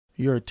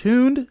You're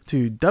tuned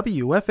to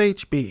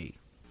WFHB.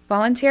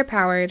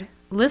 Volunteer-powered,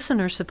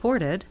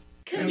 listener-supported,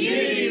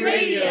 community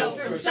radio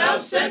for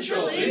South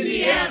Central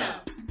Indiana.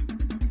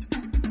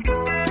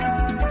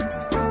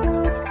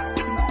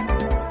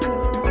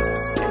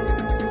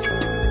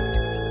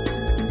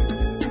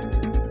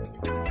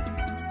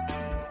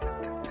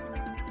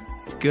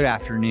 Good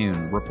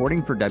afternoon.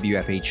 Reporting for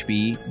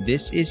WFHB,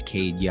 this is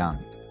Cade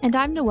Young. And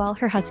I'm Noelle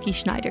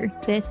Herhusky-Schneider.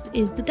 This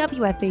is the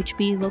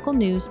WFHB local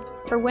news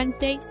for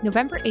Wednesday,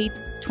 November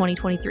 8th,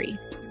 2023.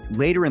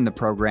 Later in the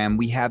program,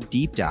 we have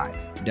Deep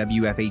Dive,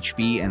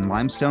 WFHB and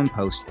Limestone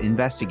Post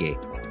Investigate,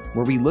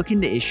 where we look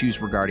into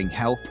issues regarding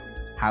health,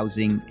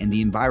 housing, and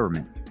the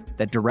environment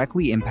that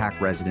directly impact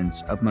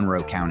residents of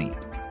Monroe County.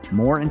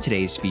 More in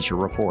today's feature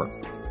report.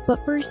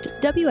 But first,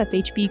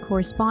 WFHB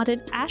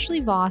correspondent Ashley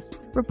Voss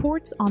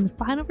reports on the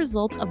final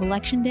results of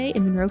Election Day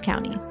in Monroe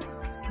County.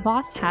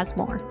 Voss has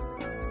more.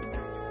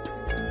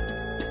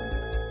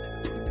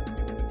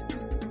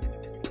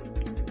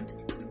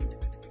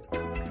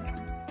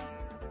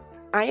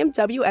 I am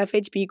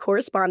WFHB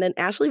correspondent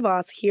Ashley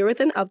Voss here with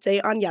an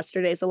update on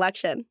yesterday's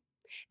election.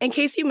 In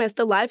case you missed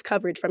the live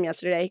coverage from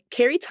yesterday,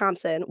 Carrie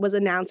Thompson was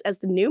announced as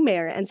the new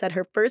mayor and said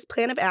her first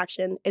plan of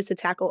action is to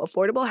tackle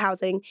affordable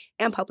housing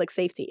and public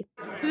safety.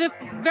 So the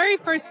very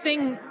first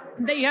thing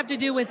that you have to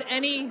do with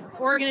any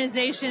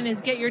organization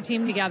is get your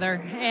team together.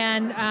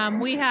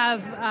 And we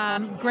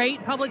have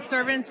great public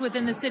servants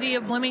within the city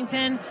of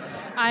Bloomington.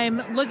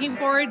 I'm looking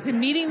forward to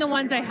meeting the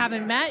ones I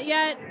haven't met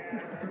yet,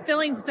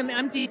 filling some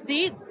empty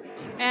seats,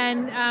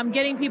 and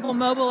getting people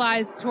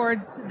mobilized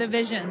towards the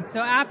vision. So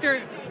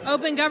after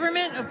open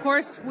government, of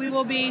course, we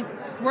will be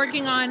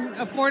working on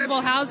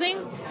affordable housing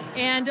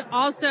and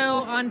also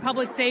on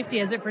public safety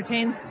as it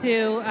pertains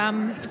to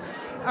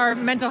our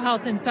mental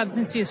health and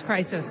substance use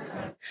crisis.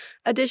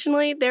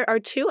 Additionally, there are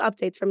two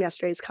updates from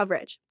yesterday's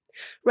coverage.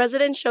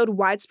 Residents showed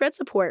widespread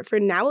support for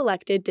now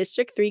elected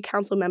District 3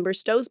 Councilmember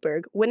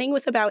Stosberg, winning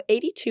with about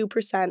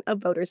 82%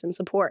 of voters in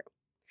support.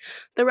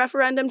 The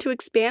referendum to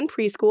expand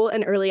preschool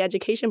and early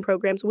education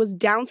programs was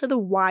down to the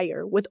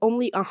wire, with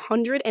only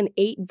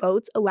 108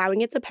 votes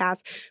allowing it to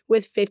pass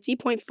with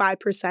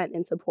 50.5%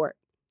 in support.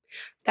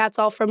 That's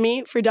all from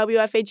me. For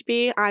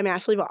WFHB, I'm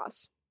Ashley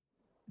Voss.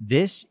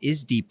 This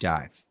is Deep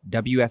Dive,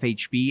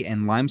 WFHB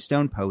and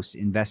Limestone Post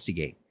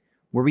Investigate,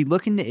 where we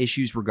look into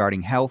issues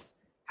regarding health,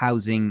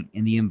 housing,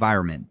 and the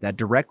environment that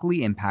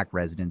directly impact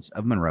residents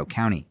of Monroe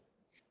County.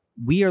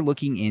 We are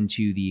looking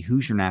into the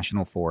Hoosier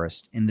National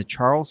Forest and the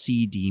Charles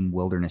C. Deam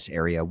Wilderness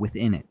area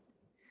within it.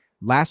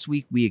 Last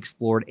week, we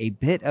explored a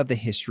bit of the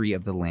history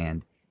of the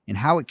land and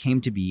how it came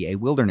to be a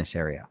wilderness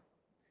area.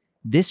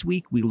 This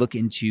week, we look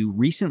into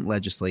recent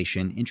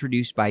legislation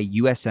introduced by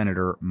U.S.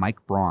 Senator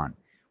Mike Braun,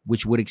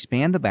 which would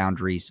expand the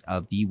boundaries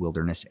of the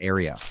wilderness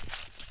area.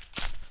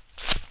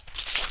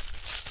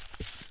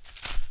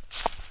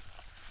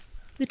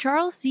 The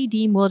Charles C.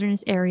 Deam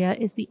Wilderness Area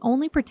is the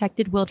only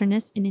protected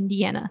wilderness in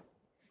Indiana.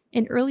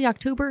 In early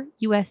October,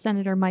 U.S.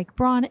 Senator Mike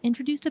Braun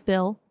introduced a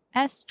bill,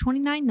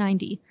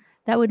 S-2990,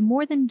 that would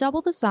more than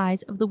double the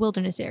size of the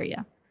wilderness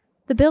area.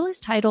 The bill is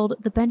titled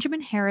the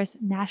Benjamin Harris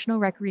National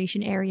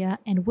Recreation Area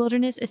and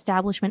Wilderness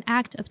Establishment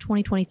Act of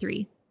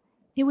 2023.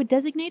 It would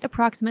designate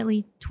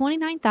approximately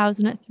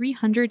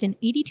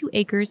 29,382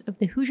 acres of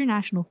the Hoosier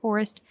National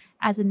Forest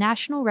as a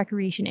national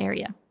recreation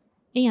area,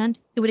 and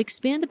it would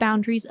expand the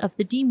boundaries of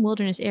the Deam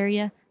Wilderness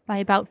Area by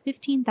about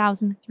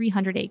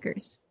 15,300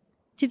 acres.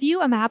 To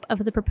view a map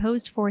of the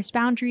proposed forest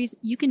boundaries,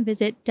 you can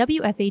visit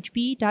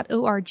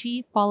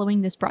wfhb.org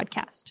following this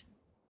broadcast.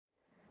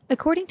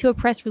 According to a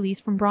press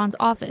release from Braun's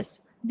office,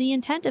 the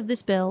intent of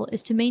this bill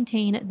is to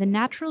maintain the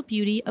natural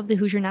beauty of the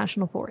Hoosier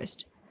National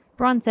Forest.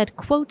 Braun said,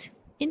 quote,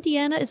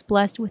 "Indiana is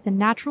blessed with a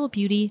natural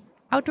beauty,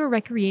 outdoor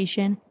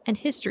recreation, and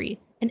history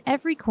in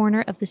every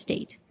corner of the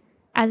state.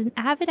 As an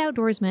avid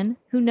outdoorsman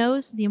who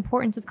knows the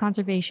importance of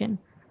conservation,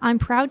 I'm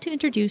proud to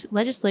introduce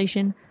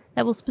legislation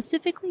that will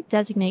specifically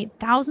designate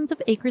thousands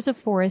of acres of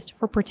forest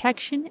for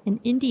protection in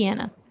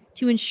Indiana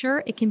to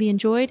ensure it can be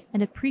enjoyed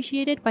and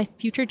appreciated by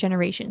future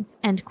generations,"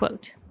 end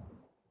quote.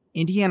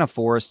 Indiana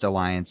Forest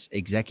Alliance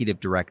Executive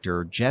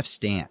Director Jeff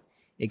Stant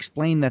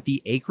explained that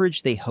the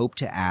acreage they hope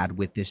to add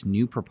with this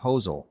new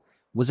proposal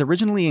was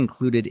originally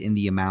included in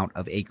the amount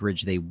of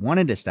acreage they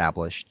wanted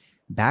established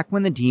back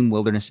when the Deam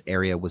Wilderness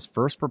Area was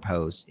first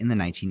proposed in the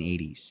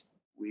 1980s.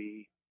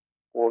 We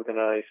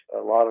organized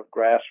a lot of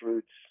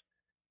grassroots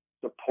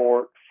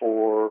support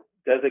for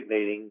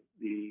designating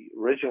the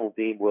original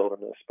Deam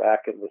Wilderness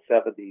back in the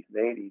 70s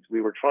and 80s.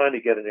 We were trying to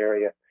get an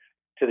area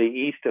to the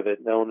east of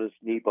it known as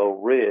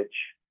Nebo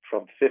Ridge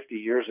from 50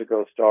 years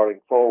ago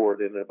starting forward,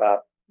 and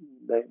about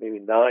maybe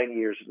 9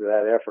 years into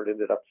that effort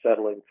ended up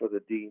settling for the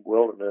Deam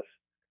Wilderness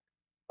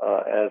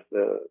as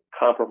the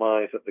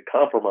compromise of the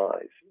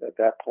compromise. At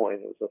that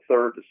point, it was a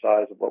third the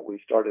size of what we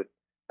started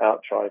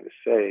out trying to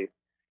save.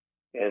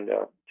 And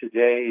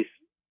today's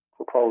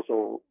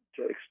proposal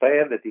to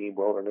expand the Deam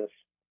Wilderness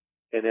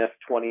in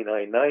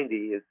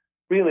S-2990 is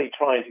really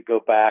trying to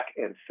go back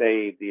and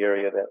save the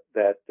area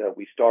that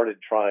we started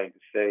trying to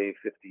save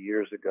 50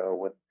 years ago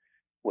when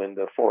when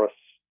the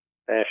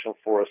National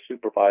Forest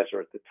Supervisor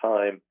at the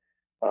time,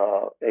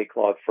 A.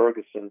 Claude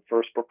Ferguson,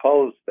 first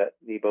proposed that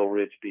Nebo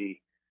Ridge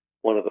be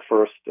one of the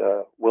first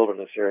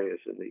wilderness areas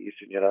in the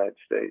eastern United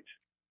States.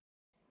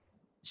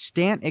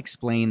 Stant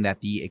explained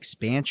that the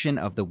expansion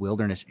of the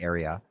wilderness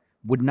area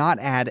would not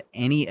add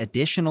any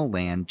additional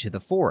land to the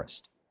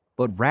forest,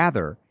 but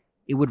rather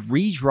it would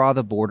redraw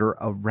the border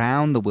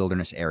around the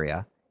wilderness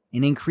area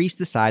and increase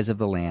the size of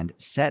the land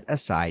set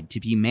aside to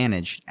be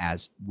managed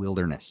as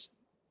wilderness.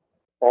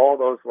 All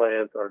those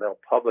lands are now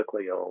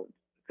publicly owned,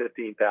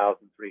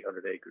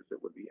 15,300 acres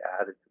that would be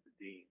added to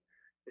the Deam.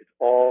 It's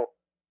all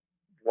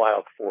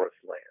wild forest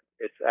land.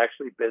 It's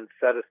actually been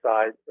set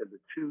aside in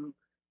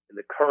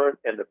the current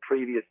and the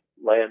previous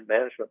land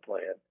management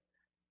plan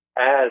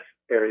as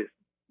areas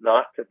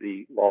not to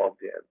be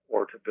logged in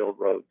or to build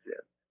roads in.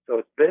 So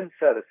it's been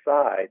set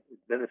aside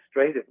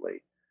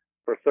administratively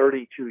for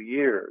 32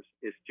 years.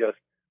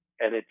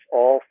 And it's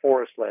all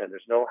forest land.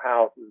 There's no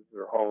houses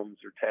or homes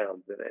or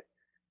towns in it.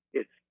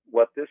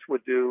 What this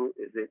would do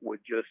is it would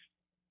just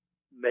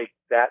make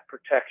that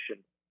protection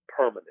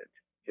permanent.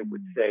 It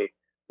would say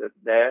that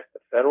the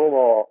federal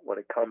law, when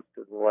it comes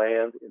to the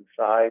land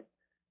inside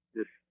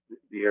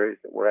the areas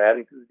that we're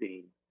adding to the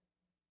Deam,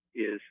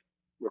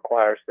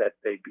 requires that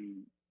they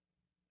be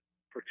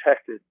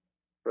protected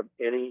from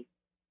any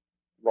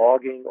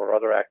logging or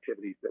other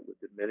activities that would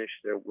diminish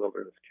their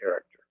wilderness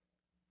character.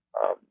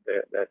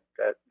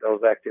 That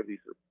those activities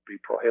would be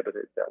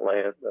prohibited. That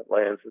lands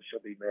shall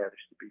be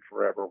managed to be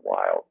forever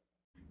wild.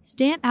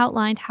 Stant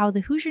outlined how the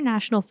Hoosier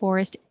National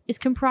Forest is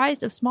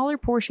comprised of smaller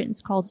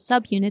portions called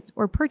subunits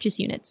or purchase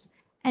units,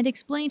 and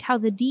explained how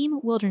the Deam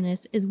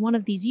Wilderness is one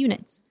of these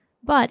units,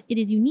 but it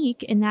is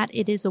unique in that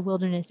it is a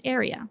wilderness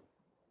area.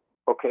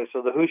 Okay,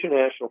 so the Hoosier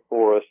National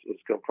Forest is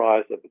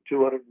comprised of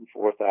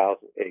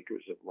 204,000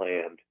 acres of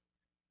land,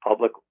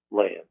 public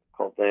land,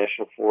 called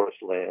National Forest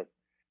land,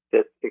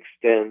 that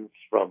extends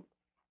from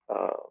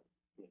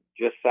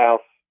just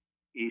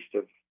southeast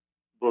of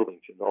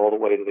Bloomington all the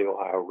way to the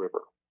Ohio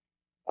River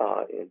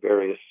in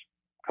various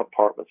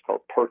compartments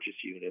called purchase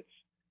units.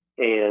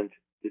 And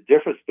the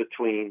difference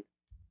between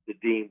the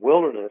Deam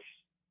Wilderness,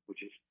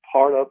 which is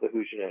part of the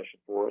Hoosier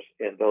National Forest,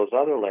 and those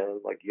other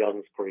lands like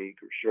Youngs Creek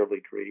or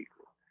Shirley Creek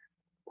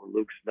or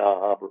Luke's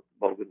Knob or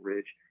Bogan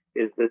Ridge,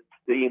 is that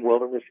the Deam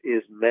Wilderness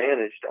is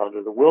managed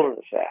under the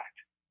Wilderness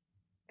Act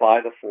by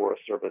the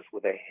Forest Service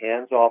with a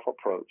hands-off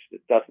approach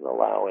that doesn't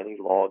allow any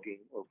logging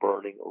or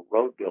burning or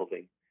road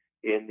building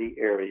in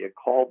the area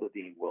called the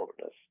Deam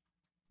Wilderness,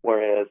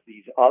 whereas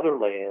these other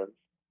lands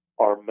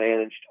are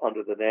managed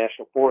under the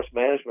National Forest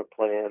Management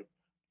Plan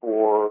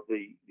for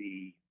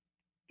the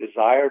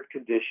desired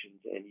conditions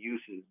and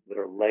uses that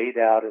are laid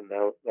out in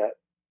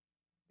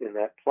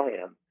that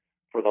plan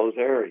for those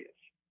areas.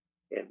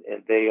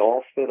 And they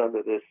all fit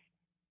under this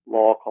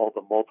law called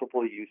the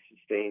Multiple Use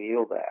Sustained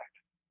Yield Act.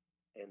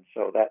 And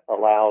so that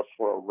allows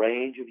for a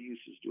range of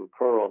uses to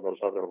occur on those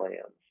other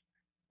lands.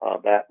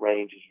 That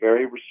range is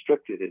very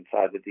restricted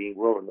inside the Deam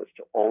Wilderness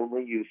to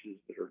only uses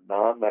that are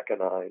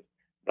non-mechanized,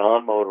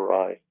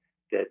 non-motorized,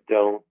 that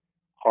don't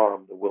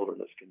harm the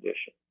wilderness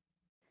condition.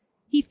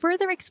 He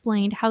further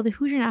explained how the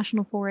Hoosier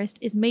National Forest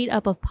is made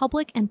up of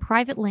public and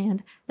private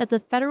land that the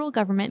federal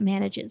government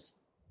manages.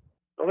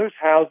 Well, there's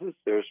houses,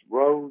 there's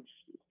roads,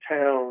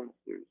 there's towns,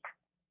 there's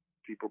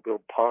people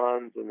build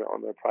ponds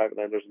on their private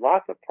land. There's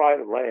lots of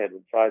private land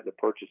inside the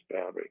purchase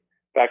boundary.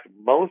 In fact,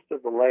 most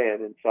of the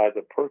land inside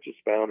the purchase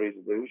boundaries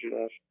of the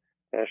Hoosier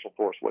National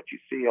Forest, what you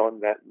see on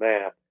that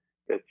map,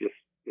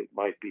 it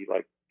might be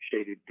like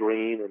shaded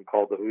green and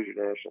called the Hoosier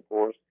National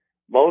Forest.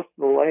 Most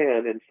of the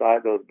land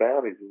inside those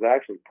boundaries is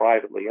actually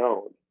privately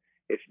owned.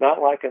 It's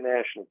not like a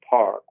national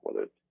park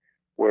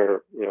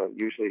where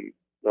usually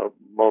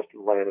most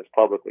of the land is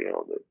publicly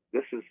owned.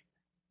 This is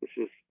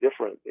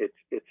different.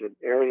 It's an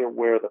area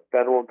where the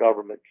federal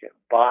government can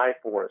buy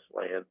forest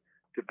land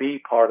to be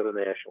part of the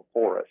national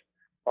forest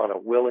on a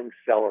willing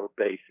seller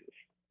basis.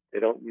 They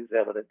don't use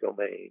eminent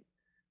domain.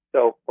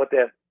 So what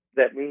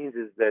that means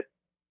is that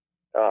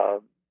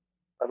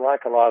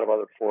unlike a lot of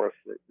other forests,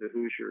 the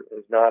Hoosier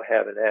does not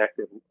have as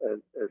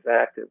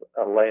active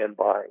a land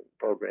buying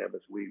program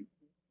as we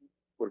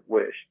would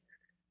wish.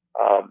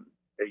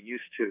 They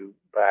used to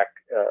back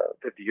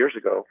 50 years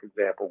ago, for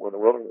example, when the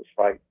wilderness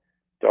fight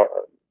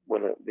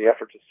when the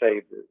effort to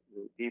save the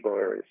Nebo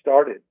area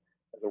started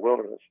as a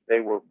wilderness, they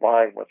were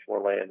buying much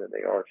more land than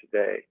they are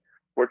today.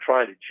 We're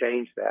trying to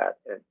change that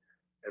and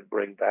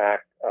bring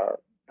back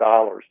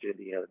dollars to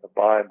Indiana to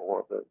buy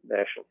more of the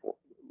national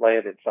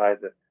land inside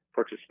the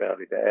purchase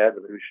boundary to add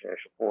to the Hoosier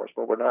National Forest,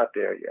 but we're not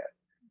there yet.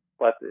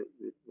 But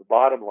the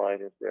bottom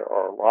line is there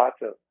are lots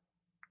of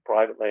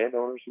private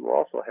landowners who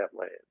also have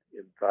land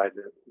inside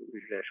the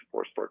Hoosier National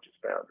Forest purchase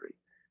boundary,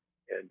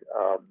 and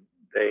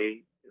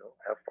they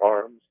have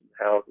farms and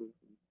houses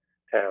and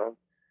towns.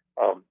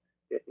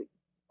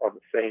 On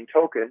the same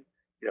token,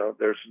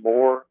 there's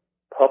more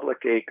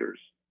public acres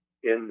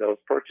in those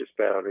purchase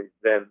boundaries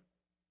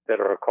that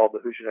are called the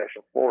Hoosier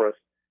National Forest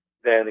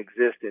than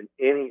exist in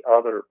any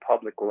other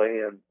public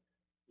land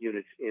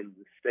units in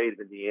the state of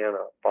Indiana.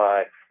 Indiana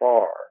by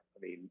far. I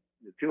mean,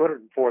 the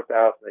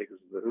 204,000 acres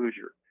of the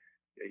Hoosier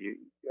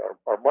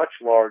are much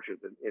larger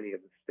than any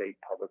of the state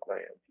public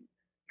lands. You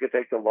could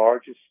take the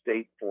largest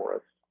state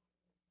forest.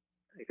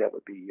 I think that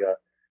would be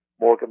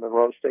Morgan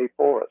Monroe State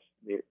Forest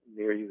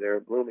near you there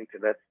in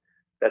Bloomington.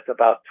 That's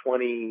about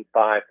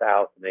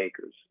 25,000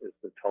 acres is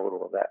the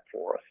total of that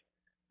forest.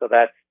 So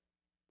that's,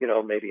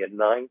 maybe a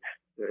ninth,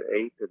 or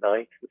eighth, or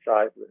ninth the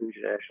size of the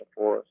Hoosier National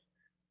Forest.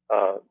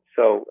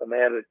 So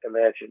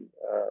imagine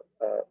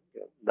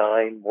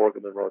 9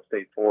 Morgan Monroe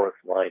State Forests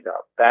lined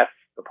up. That's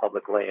the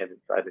public land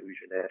inside the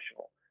Hoosier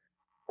National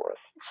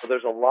Forest. So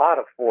there's a lot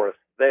of forest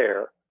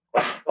there,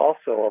 but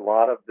also a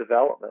lot of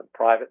development,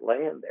 private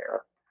land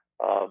there.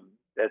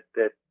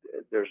 That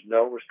there's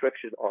no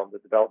restriction on the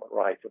development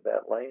rights of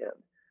that land.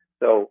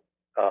 So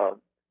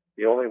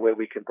the only way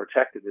we can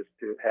protect it is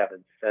to have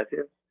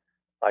incentives,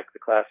 like the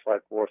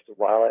Classified Forest and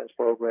Wildlands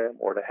Program,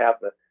 or to have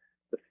the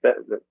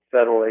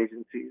federal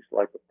agencies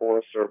like the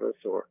Forest Service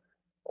or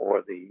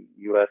the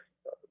U.S.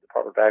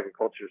 Department of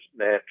Agriculture's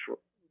Natural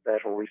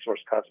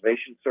Resource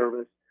Conservation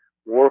Service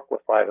work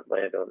with private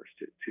landowners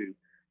to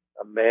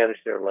manage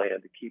their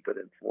land, to keep it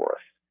in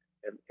forest.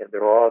 And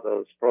there are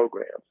those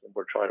programs, and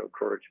we're trying to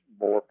encourage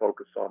more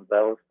focus on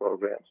those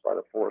programs by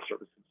the Forest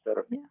Service instead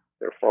of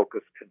their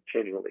focus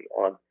continually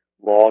on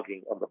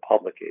logging on the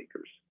public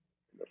acres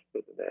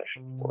in the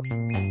national forest.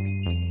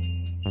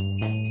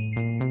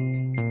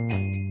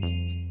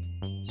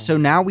 So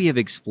now we have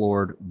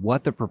explored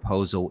what the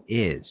proposal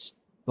is,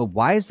 but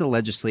why is the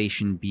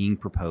legislation being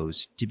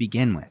proposed to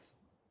begin with?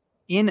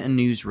 In a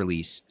news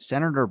release,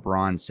 Senator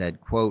Braun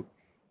said, quote,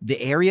 "The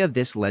area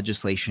this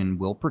legislation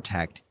will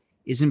protect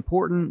is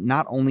important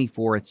not only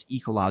for its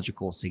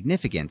ecological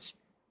significance,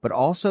 but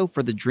also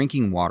for the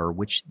drinking water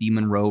which the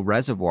Monroe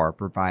Reservoir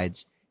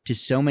provides to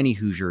so many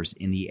Hoosiers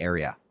in the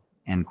area,"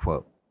 end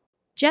quote.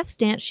 Jeff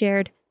Stant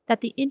shared that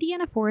the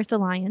Indiana Forest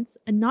Alliance,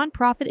 a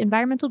nonprofit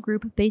environmental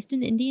group based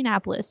in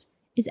Indianapolis,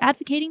 is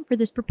advocating for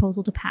this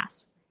proposal to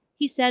pass.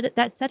 He said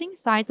that setting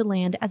aside the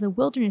land as a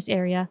wilderness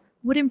area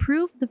would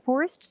improve the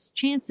forest's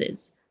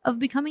chances of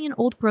becoming an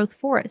old-growth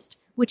forest,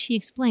 which he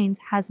explains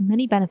has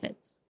many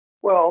benefits.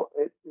 Well,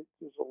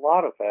 there's a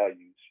lot of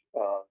values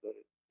that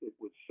it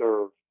would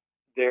serve.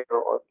 There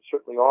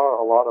certainly are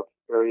a lot of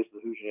areas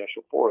of the Hoosier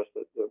National Forest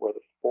where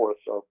the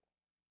forests are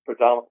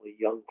predominantly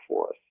young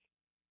forests.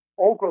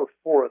 Old-growth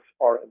forests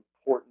are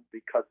important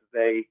because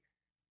they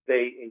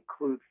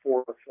include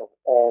forests of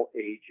all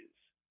ages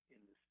in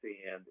the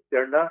stand.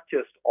 They're not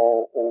just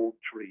all old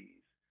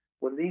trees.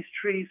 When these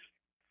trees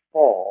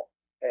fall,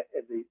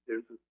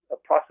 there's a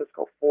process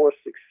called forest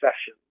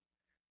succession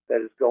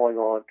that is going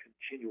on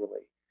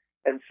continually.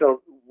 And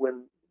so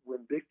when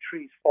big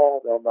trees fall,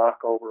 they'll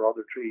knock over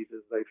other trees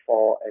as they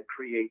fall and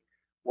create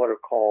what are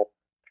called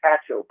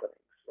patch openings,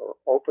 or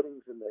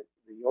openings in the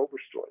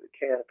overstory, the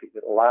canopy,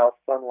 that allows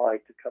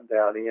sunlight to come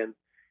down in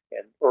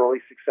and early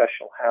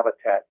successional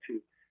habitat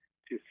to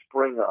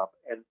spring up.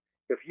 And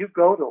if you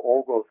go to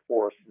old-growth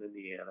forests in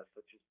Indiana,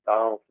 such as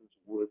Donaldson's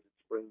Woods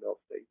at Springdale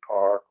State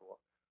Park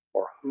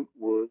or Hoot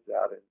Woods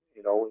out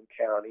in Owen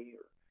County,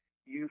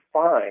 you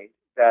find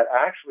that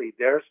actually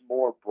there's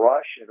more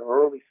brush and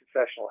early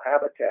successional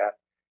habitat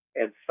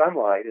and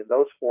sunlight in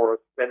those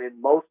forests than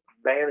in most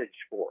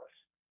managed forests.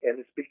 And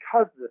it's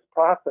because this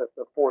process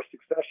of forest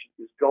succession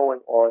is going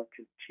on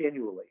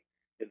continually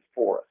in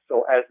forests.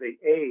 So as they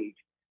age,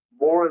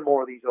 more and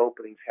more of these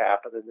openings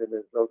happen, and then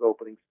as those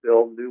openings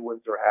fill, new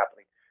ones are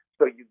happening.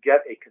 So you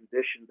get a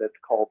condition that's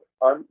called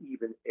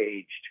uneven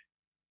aged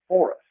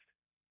forest.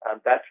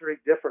 And that's very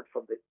different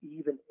from the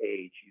even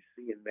age you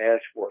see in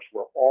managed forests,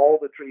 where all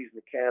the trees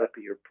in the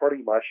canopy are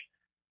pretty much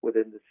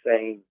within the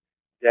same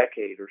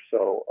decade or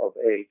so of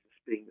age,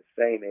 being the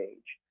same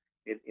age.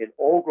 In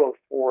old-growth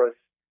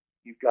forests,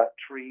 you've got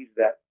trees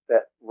that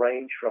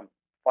range from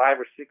 5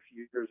 or 6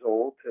 years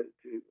old to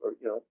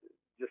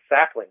just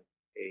sapling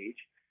age,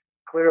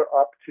 clear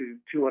up to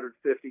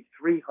 250,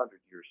 300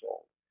 years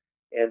old.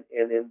 And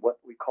in what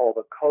we call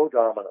the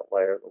codominant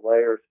layer, the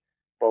layers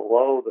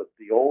below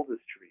the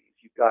oldest trees,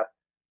 you've got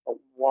a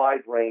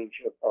wide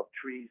range of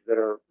trees that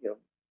are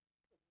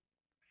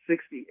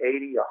 60,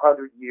 80,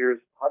 100 years,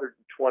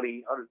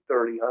 120,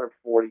 130,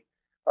 140,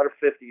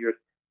 150 years.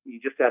 You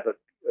just have a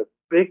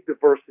big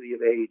diversity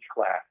of age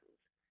classes.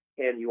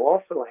 And you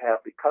also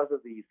have, because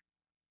of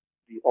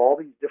all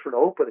these different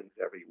openings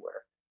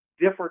everywhere,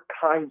 different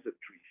kinds of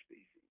tree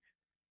species.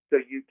 So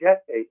you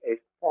get a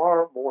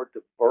far more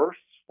diverse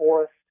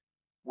forest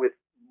with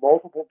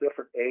multiple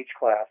different age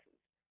classes.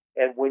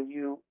 And when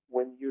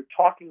you're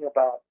talking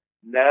about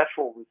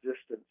natural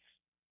resistance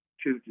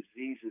to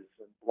diseases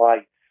and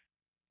blights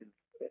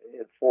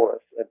in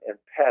forests and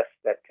pests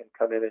that can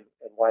come in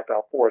and wipe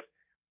out forests,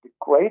 the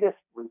greatest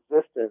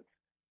resistance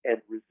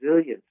and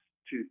resilience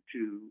to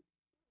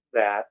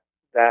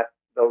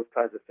those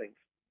kinds of things,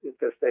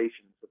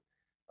 infestations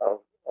of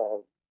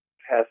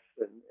pests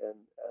and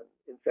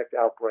insect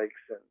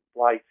outbreaks and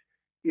blights,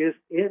 is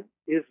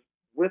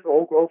with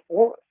old growth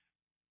forests,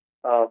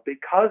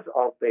 because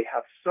they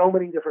have so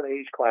many different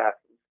age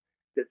classes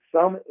that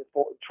some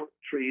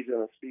trees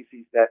and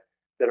species that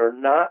are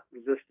not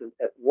resistant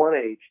at one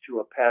age to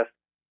a pest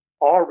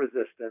are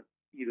resistant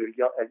either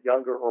at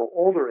younger or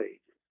older ages.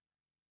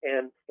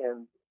 And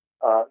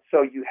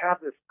so you have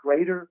this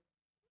greater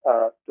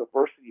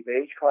diversity of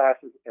age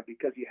classes, and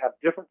because you have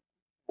different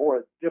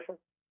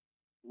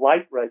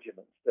light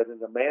regimens that in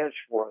the managed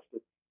forest,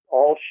 it's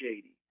all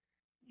shady.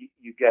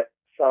 You get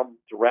some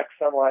direct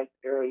sunlight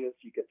areas,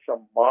 you get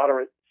some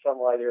moderate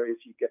sunlight areas,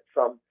 you get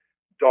some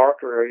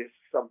darker areas,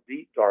 some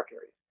deep dark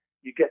areas.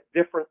 You get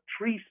different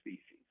tree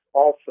species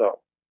also.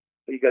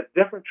 So you got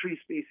different tree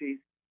species,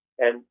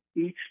 and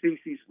each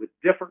species with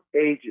different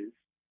ages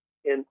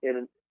in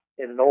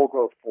an old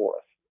growth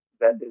forest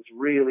that has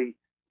really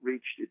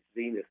reached its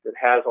zenith, that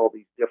has all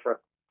these different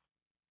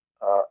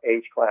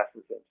age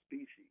classes and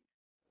species.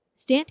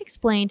 Stant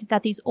explained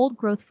that these old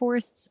growth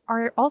forests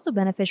are also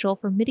beneficial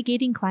for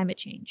mitigating climate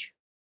change.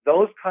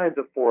 Those kinds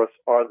of forests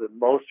are the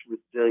most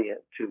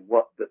resilient to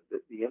what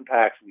the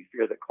impacts we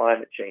fear that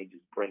climate change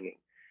is bringing.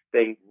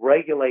 They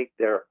regulate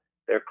their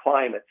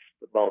climates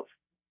the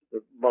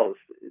most.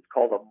 It's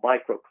called a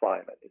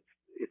microclimate.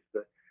 It's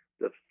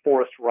the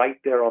forest right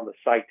there on the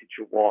site that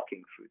you're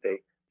walking through.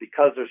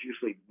 Because there's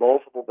usually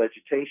multiple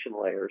vegetation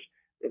layers,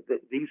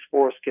 these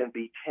forests can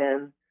be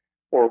 10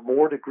 or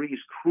more degrees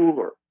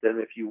cooler than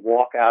if you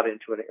walk out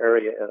into an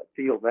area in a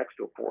field next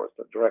to a forest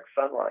of direct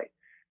sunlight.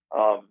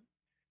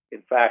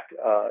 In fact,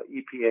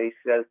 EPA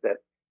says that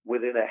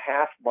within a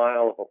half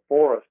mile of a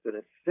forest in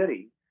a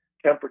city,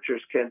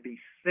 temperatures can be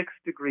 6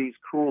 degrees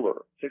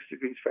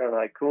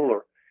Fahrenheit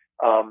cooler,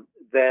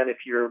 than if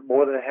you're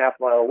more than a half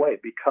mile away,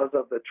 because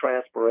of the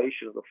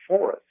transpiration of the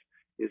forest.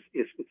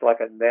 It's like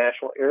a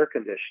natural air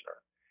conditioner.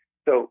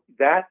 So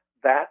that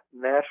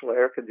natural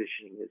air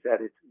conditioning is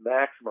at its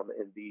maximum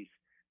in these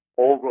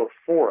old growth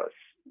forests,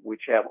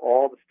 which have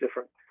all this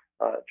different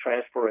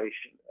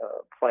transpiration,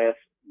 plants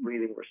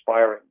breathing,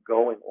 respiring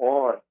going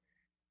on.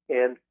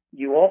 And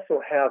you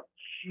also have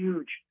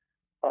huge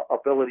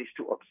abilities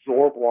to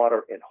absorb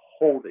water and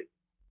hold it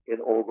in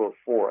old growth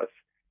forests.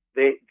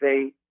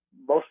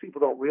 Most people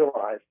don't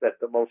realize that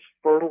the most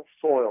fertile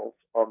soils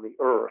on the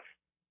earth,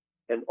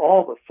 and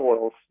all the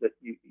soils that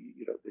you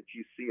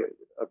see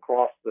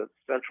across the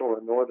central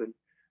and northern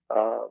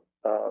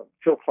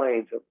till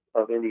plains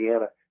of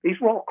Indiana, these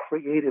were all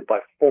created by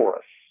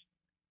forests,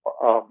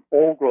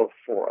 old growth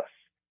forests,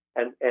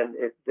 and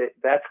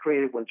that's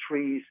created when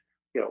trees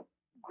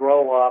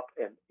grow up,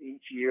 and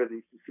each year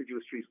these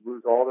deciduous trees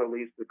lose all their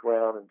leaves to the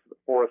ground into the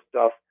forest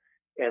dust,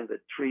 and the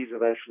trees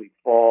eventually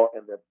fall,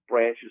 and the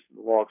branches and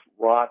the logs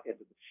rot into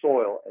the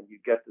soil, and you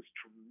get this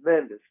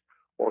tremendous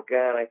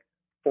organic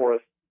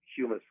forest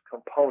humus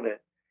component,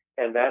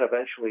 and that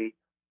eventually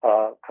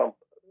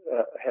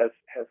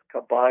has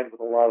combined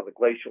with a lot of the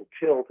glacial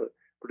till to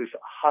produce a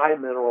high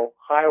mineral,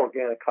 high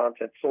organic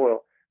content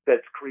soil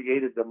that's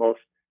created the most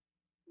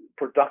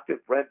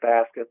productive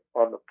breadbasket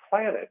on the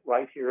planet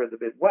right here in the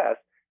Midwest.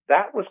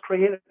 That was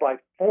created by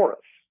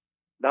forests,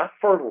 not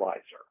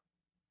fertilizer.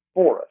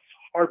 Forests,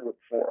 hardwood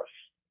forests.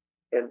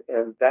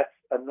 And that's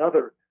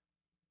another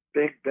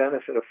big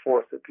benefit of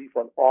forests that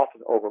people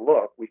often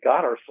overlook. We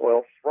got our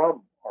soil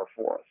from our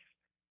forests.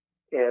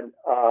 And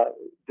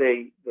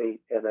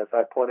and as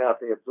I point out,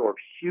 they absorb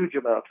huge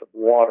amounts of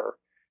water.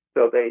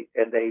 So they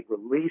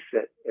release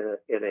it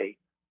in a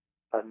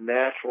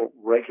natural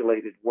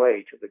regulated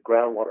way to the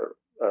groundwater,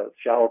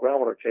 shallow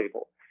groundwater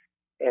table.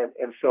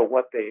 And so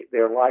what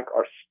they're like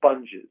are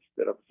sponges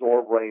that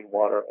absorb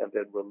rainwater and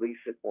then release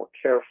it more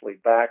carefully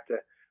back to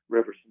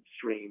rivers and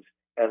streams.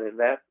 And in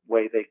that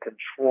way, they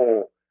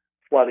control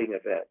flooding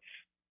events.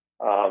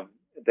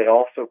 They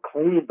also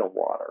clean the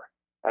water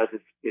as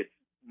it's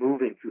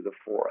moving through the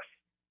forest,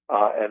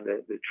 and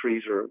the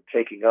trees are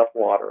taking up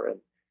water,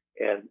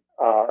 and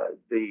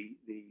the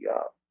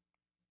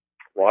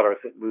water as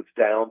it moves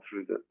down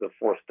through the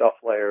forest duff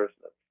layers,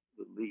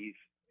 the leaves,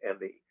 and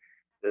the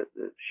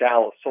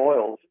shallow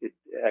soils. It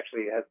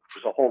actually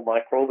there's a whole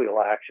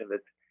microbial action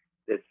that's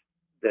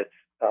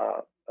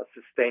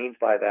sustained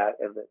by that,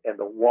 and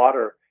the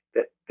water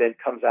that then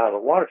comes out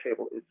of the water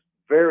table is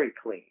very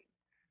clean.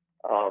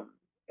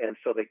 And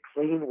so they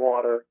clean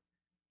water.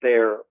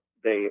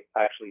 They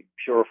actually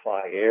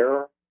purify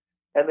air,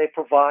 and they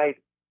provide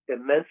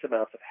immense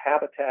amounts of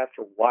habitat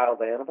for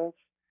wild animals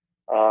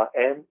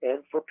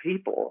and for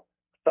people,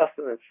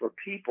 sustenance for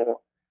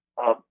people.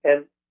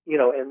 And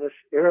in this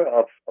era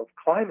of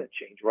climate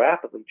change,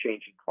 rapidly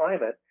changing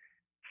climate,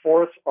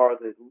 forests are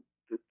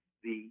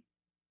the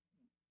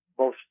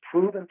most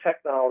proven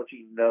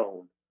technology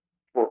known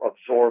for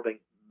absorbing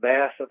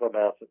massive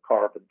amounts of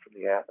carbon from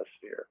the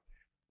atmosphere.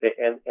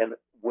 And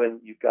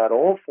when you've got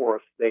old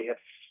forests, they have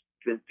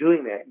been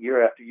doing that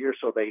year after year,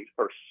 so they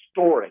are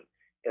storing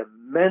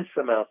immense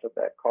amounts of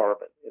that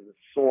carbon in the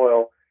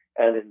soil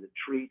and in the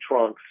tree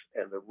trunks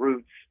and the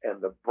roots and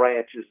the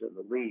branches and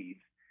the leaves.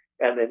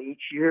 And then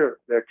each year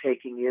they're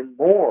taking in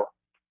more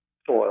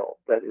soil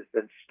that is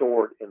then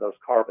stored in those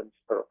carbon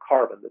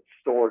that's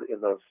stored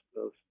in those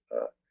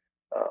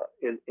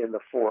in the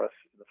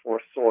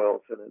forest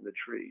soils and in the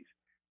trees.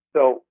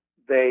 So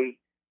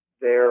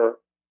they're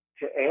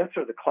to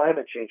answer the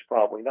climate change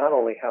problem. We not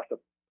only have to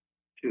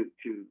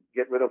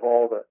get rid of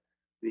all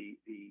the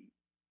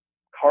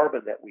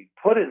carbon that we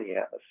put in the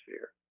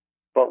atmosphere,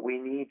 but we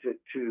need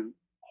to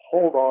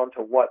hold on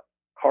to what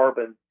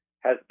carbon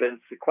has been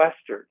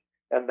sequestered.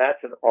 And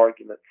that's an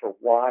argument for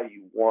why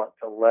you want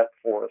to let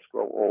forests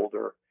grow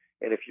older.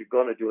 And if you're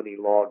going to do any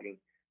logging,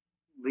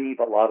 leave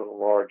a lot of the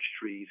large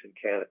trees and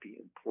canopy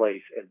in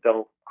place and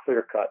don't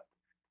clear cut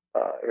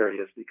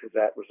areas, because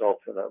that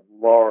results in a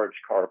large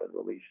carbon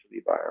release to the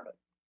environment.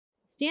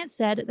 Stantz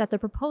said that the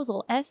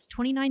proposal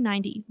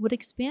S2990 would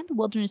expand the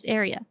wilderness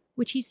area,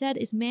 which he said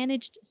is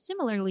managed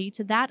similarly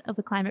to that of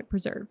the climate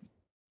preserve.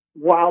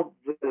 While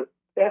the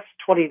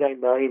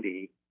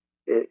S2990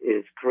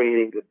 is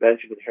creating the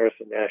Benjamin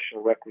Harrison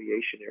National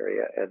Recreation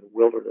Area and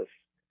wilderness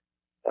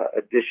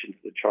addition to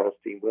the Charles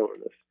Deam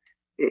Wilderness,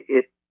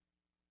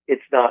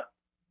 it's not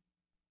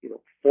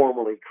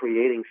formally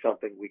creating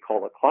something we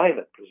call a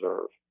climate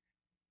preserve.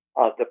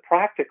 The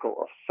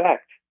practical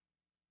effect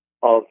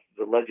of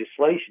the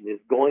legislation is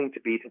going to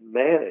be to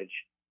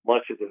manage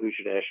much of the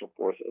Hoosier National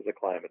Forest as a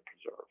climate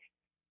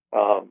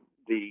preserve.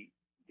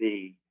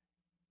 The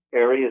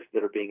areas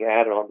that are being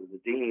added onto the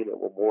Deam that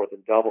will more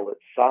than double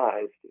its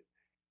size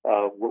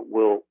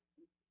will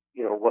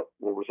what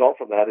will result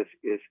from that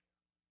is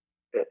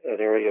an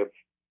area of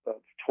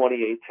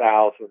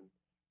 28,000,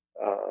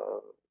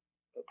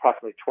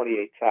 approximately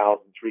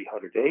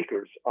 28,300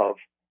 acres of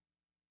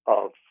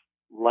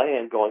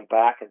land going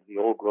back into the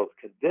old growth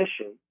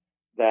condition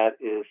that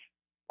has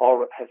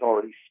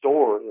already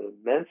stored an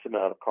immense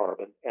amount of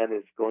carbon and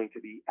is going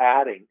to be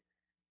adding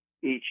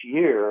each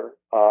year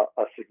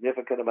a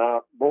significant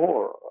amount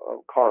more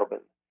of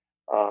carbon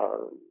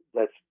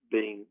that's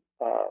being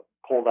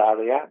pulled out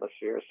of the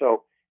atmosphere.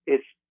 So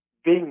it's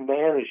being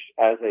managed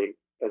as a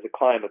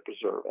climate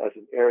preserve, as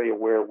an area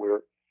where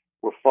we're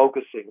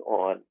focusing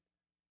on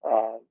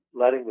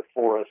letting the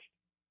forest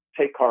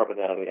take carbon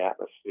out of the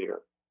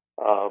atmosphere.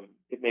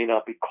 It may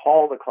not be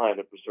called a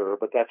climate preserve,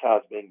 but that's how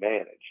it's being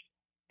managed.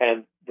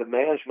 And the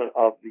management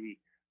of the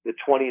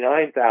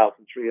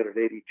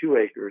 29,382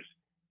 acres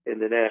in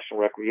the National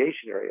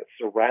Recreation Area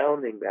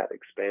surrounding that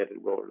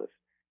expanded wilderness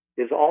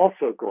is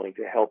also going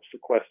to help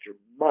sequester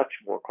much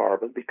more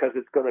carbon, because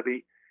it's going to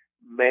be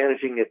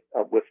managing it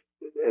with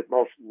at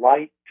most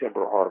light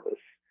timber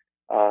harvests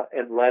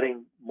and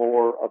letting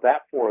more of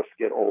that forest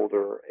get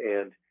older.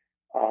 And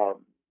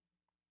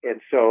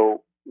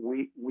so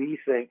we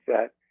think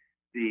that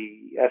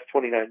the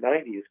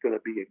S2990 is going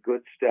to be a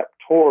good step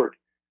toward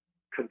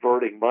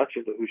converting much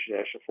of the Hoosier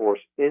National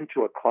Forest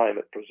into a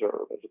climate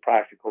preserve as a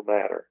practical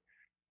matter.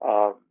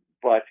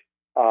 But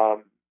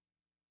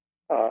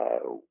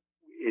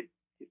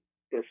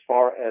as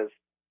far as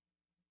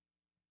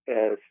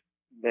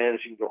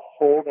managing the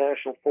whole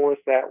national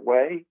forest that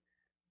way,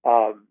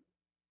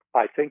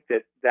 I think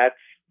that that's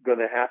going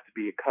to have to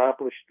be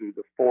accomplished through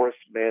the forest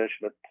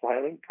management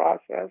planning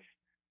process,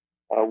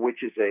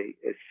 which is a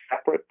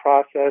separate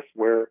process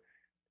where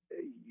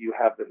you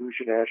have the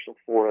Hoosier National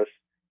Forest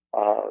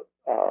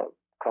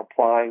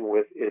complying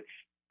with its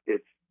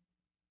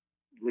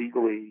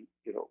legally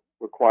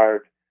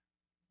required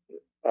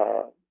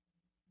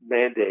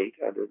mandate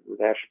under the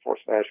National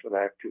Forest Management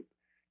Act to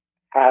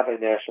have a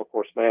National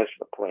Forest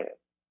Management Plan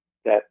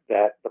that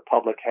the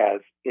public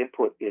has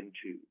input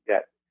into,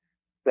 that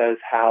says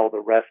how the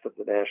rest of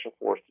the national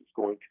forest is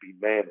going to be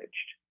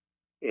managed.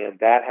 And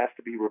that has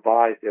to be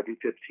revised every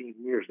 15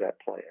 years, that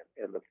plan.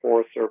 And the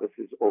Forest Service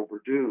is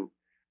overdue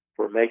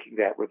for making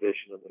that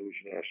revision of the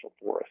Hoosier National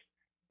Forest.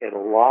 And a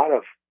lot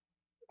of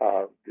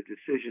the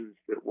decisions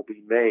that will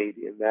be made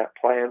in that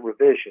plan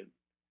revision,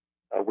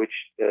 which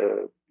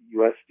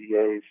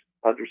USDA's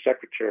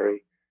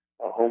Undersecretary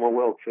Homer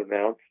Wilkes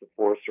announced the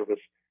Forest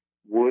Service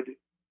would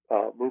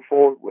move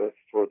forward with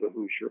for the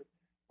Hoosier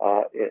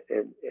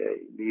in a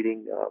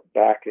meeting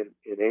back in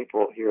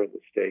April here in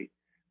the state.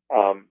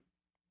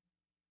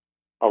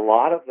 A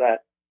lot of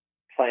that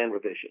plan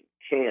revision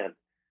can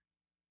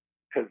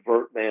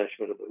convert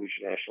management of the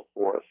Hoosier National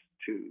Forest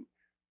to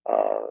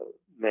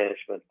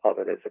management of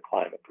it as a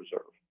climate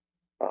preserve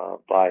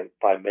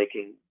by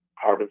making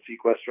carbon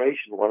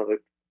sequestration one of the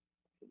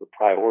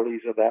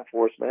priorities of that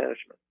forest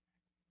management.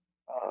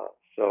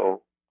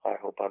 So I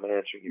hope I'm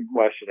answering your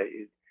question.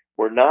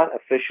 We're not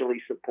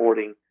officially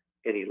supporting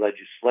any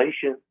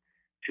legislation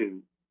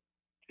to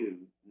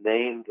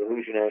name the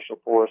Hoosier National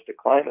Forest a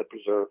climate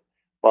preserve,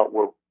 but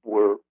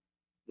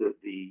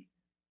the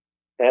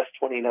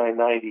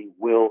S2990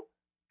 will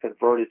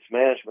convert its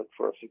management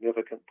for a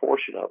significant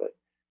portion of it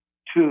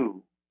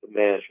to the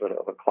management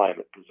of a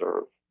climate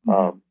preserve.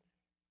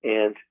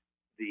 And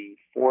the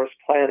forest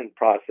planning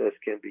process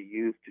can be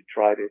used to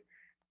try to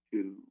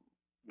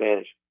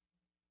manage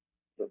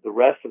the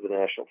rest of the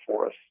national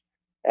forest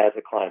as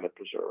a climate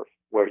preserve,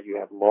 where you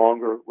have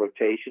longer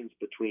rotations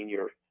between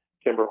your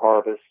timber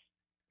harvests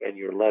and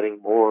you're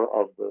letting more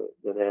of the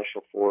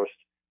national forest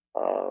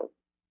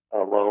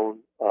alone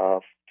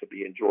to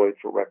be enjoyed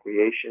for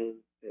recreation,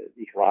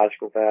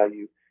 ecological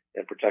value,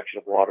 and protection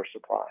of water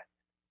supply.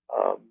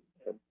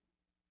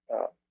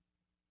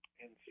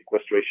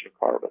 sequestration of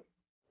carbon.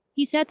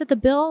 He said that the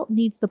bill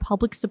needs the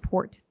public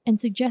support and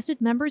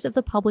suggested members of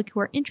the public who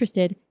are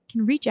interested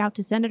can reach out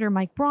to Senator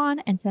Mike Braun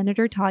and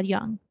Senator Todd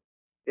Young.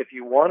 If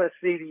you want to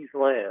see these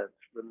lands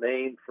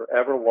remain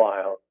forever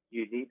wild,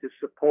 you need to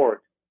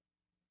support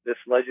this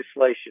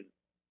legislation,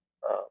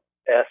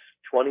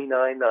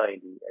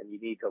 S-2990, and you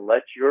need to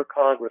let your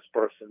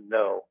congressperson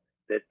know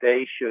that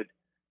they should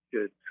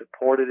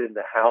support it in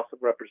the House of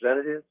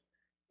Representatives,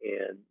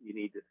 and you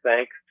need to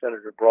thank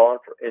Senator Braun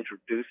for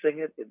introducing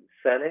it in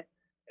the Senate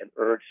and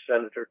urge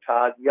Senator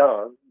Todd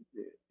Young,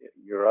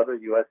 your other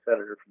U.S.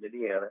 Senator from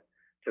Indiana,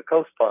 to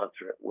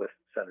co-sponsor it with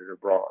Senator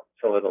Braun.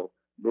 So it'll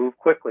move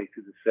quickly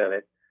through the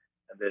Senate,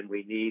 and then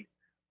we need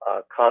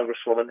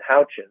Congresswoman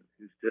Houchin,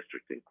 whose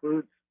district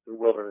includes the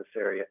wilderness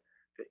area,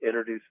 to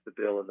introduce the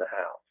bill in the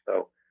House.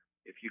 So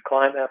if you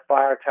climb that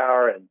fire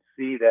tower and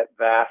see that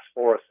vast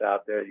forest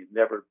out there, you've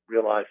never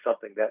realized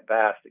something that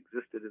vast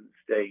existed in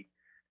the state.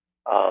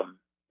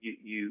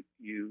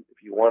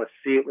 If you want to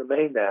see it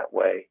remain that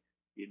way,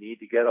 you need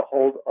to get a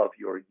hold of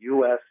your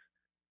U.S.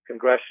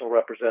 congressional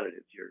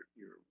representatives, your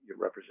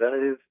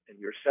representatives and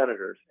your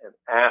senators, and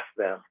ask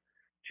them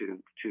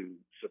to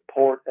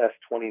support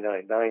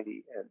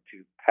S-2990 and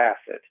to pass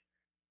it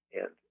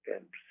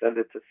and send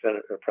it to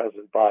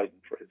President Biden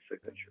for his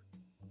signature.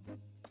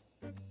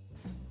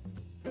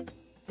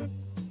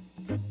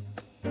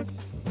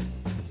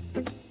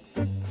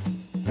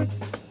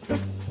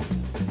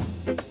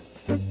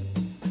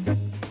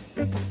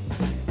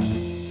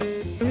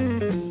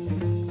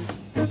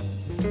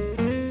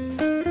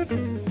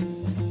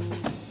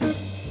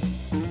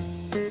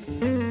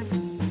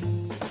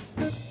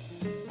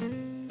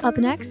 Up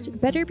next,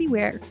 Better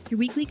Beware, your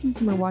weekly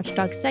consumer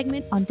watchdog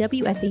segment on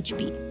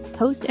WFHB.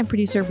 Host and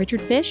producer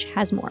Richard Fish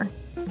has more.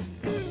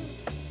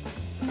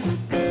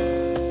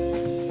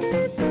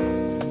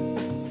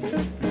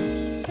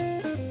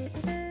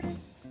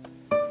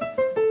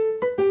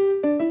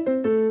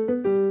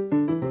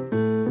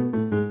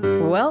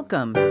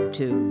 Welcome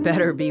to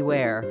Better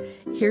Beware.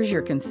 Here's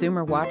your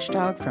consumer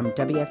watchdog from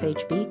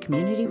WFHB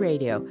Community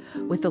Radio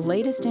with the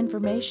latest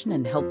information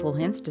and helpful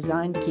hints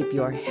designed to keep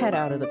your head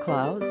out of the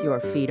clouds, your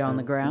feet on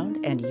the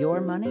ground, and your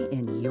money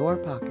in your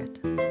pocket.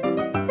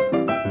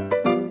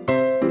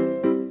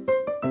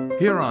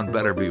 Here on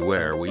Better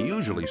Beware, we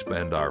usually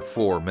spend our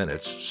 4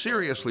 minutes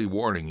seriously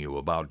warning you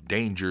about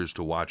dangers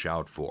to watch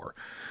out for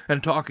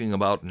and talking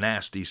about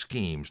nasty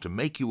schemes to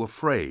make you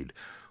afraid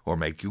or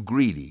make you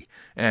greedy,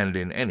 and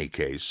in any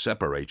case,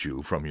 separate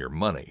you from your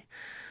money.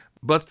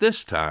 But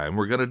this time,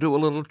 we're going to do a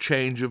little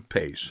change of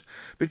pace,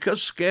 because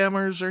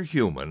scammers are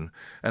human,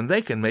 and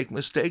they can make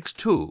mistakes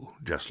too,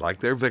 just like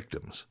their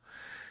victims.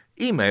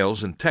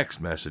 Emails and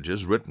text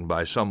messages written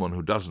by someone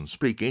who doesn't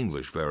speak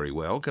English very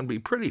well can be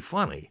pretty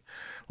funny,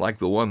 like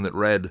the one that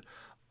read,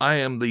 "I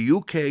am the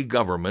UK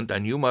government,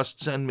 and you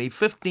must send me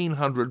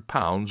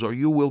 £1,500 or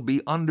you will be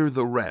under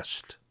the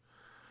rest."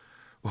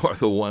 Or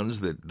the ones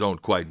that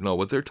don't quite know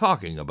what they're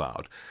talking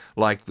about,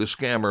 like the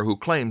scammer who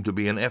claimed to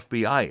be an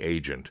FBI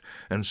agent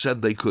and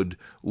said they could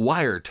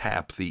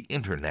wiretap the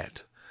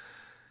internet.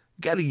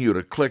 Getting you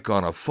to click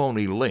on a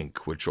phony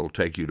link, which will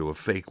take you to a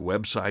fake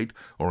website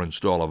or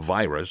install a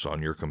virus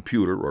on your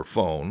computer or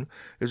phone,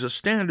 is a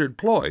standard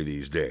ploy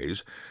these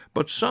days,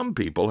 but some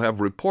people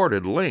have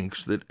reported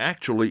links that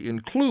actually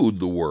include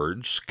the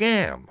word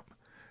scam.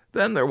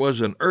 Then there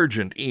was an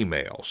urgent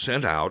email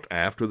sent out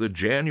after the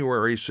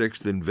January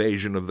 6th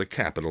invasion of the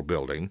Capitol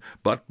building,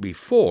 but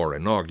before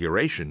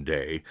Inauguration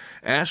Day,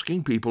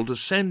 asking people to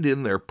send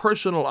in their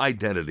personal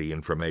identity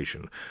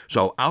information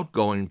so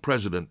outgoing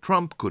President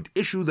Trump could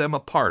issue them a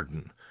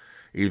pardon,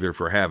 either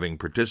for having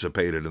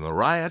participated in the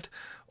riot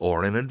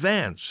or in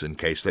advance in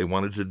case they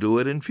wanted to do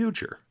it in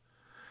future.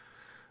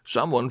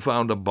 Someone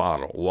found a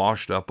bottle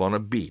washed up on a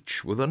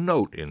beach with a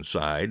note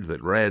inside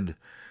that read,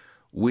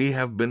 "We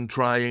have been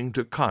trying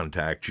to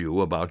contact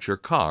you about your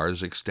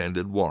car's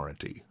extended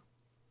warranty."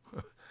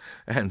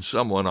 And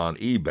someone on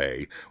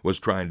eBay was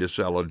trying to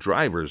sell a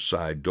driver's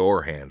side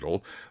door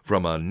handle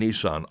from a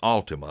Nissan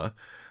Altima,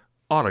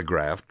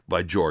 autographed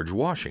by George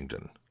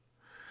Washington.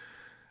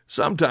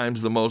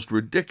 Sometimes the most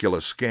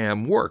ridiculous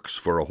scam works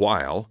for a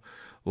while,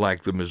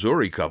 like the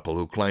Missouri couple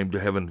who claimed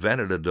to have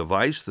invented a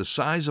device the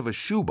size of a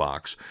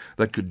shoebox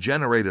that could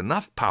generate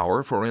enough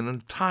power for an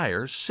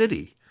entire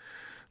city.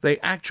 They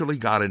actually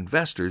got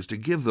investors to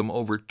give them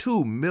over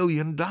 $2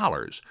 million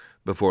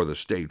before the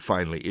state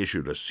finally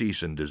issued a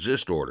cease and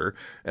desist order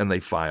and they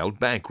filed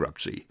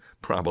bankruptcy,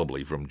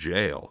 probably from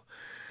jail.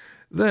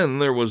 Then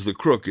there was the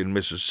crook in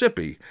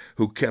Mississippi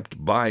who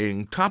kept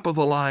buying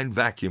top-of-the-line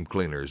vacuum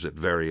cleaners at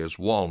various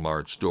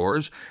Walmart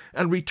stores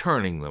and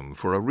returning them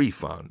for a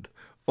refund,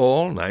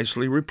 all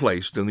nicely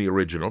replaced in the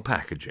original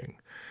packaging.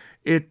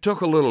 It took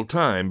a little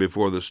time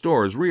before the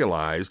stores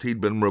realized he'd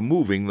been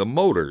removing the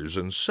motors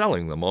and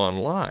selling them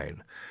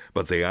online,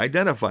 but they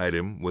identified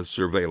him with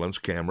surveillance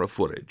camera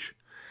footage.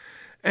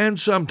 And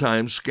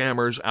sometimes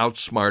scammers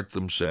outsmart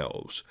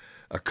themselves.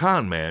 A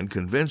con man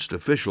convinced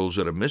officials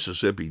at a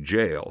Mississippi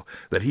jail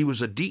that he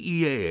was a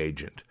DEA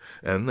agent,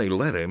 and they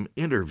let him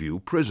interview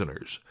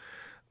prisoners.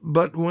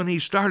 But when he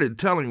started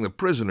telling the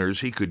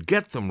prisoners he could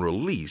get them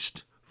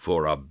released,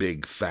 for a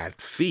big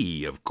fat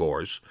fee, of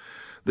course,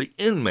 the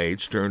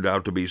inmates turned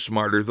out to be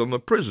smarter than the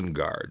prison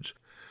guards.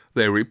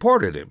 They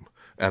reported him,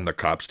 and the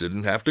cops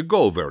didn't have to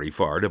go very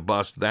far to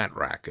bust that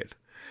racket.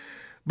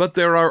 But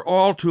there are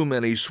all too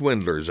many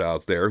swindlers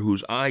out there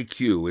whose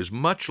IQ is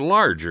much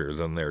larger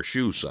than their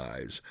shoe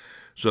size,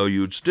 so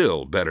you'd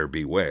still better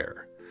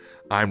beware.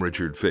 I'm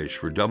Richard Fish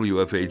for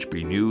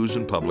WFHB News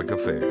and Public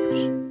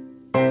Affairs.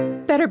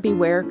 Better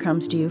Beware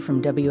comes to you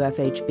from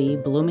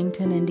WFHB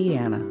Bloomington,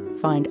 Indiana.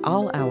 Find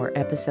all our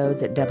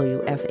episodes at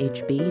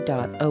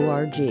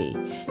WFHB.org.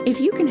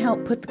 If you can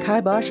help put the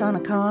kibosh on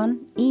a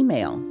con,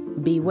 email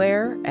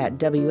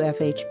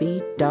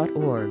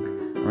beware@WFHB.org.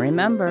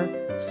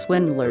 Remember,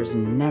 swindlers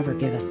never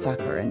give a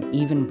sucker an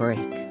even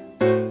break.